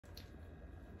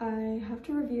I have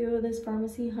to review this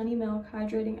Farmacy Honey Milk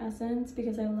Hydrating Essence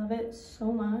because I love it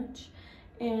so much.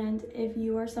 And if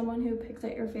you are someone who picks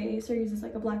at your face or uses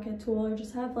like a blackhead tool or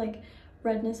just have like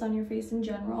redness on your face in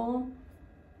general,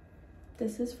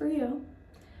 this is for you.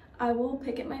 I will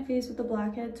pick at my face with the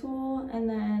blackhead tool and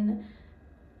then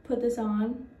put this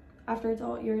on after it's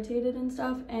all irritated and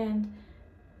stuff, and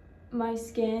my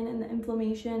skin and the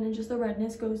inflammation and just the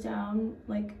redness goes down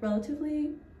like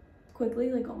relatively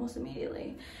quickly, like almost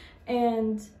immediately.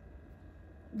 And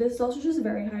this is also just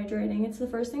very hydrating. It's the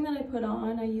first thing that I put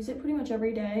on. I use it pretty much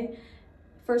every day.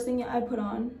 First thing I put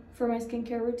on for my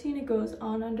skincare routine. It goes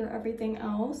on under everything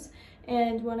else.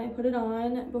 And when I put it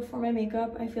on before my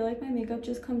makeup, I feel like my makeup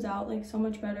just comes out like so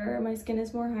much better. My skin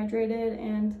is more hydrated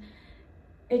and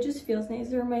it just feels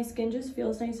nicer. My skin just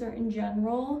feels nicer in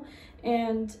general.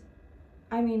 And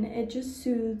I mean, it just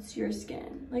soothes your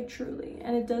skin, like truly.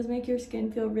 And it does make your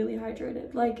skin feel really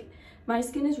hydrated. Like, my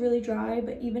skin is really dry,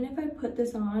 but even if I put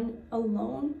this on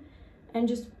alone and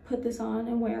just put this on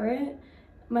and wear it,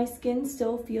 my skin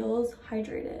still feels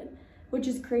hydrated, which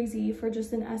is crazy for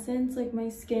just an essence. Like, my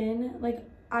skin, like,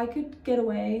 I could get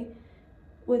away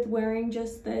with wearing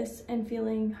just this and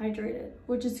feeling hydrated,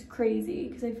 which is crazy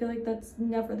because I feel like that's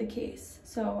never the case.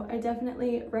 So I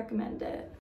definitely recommend it.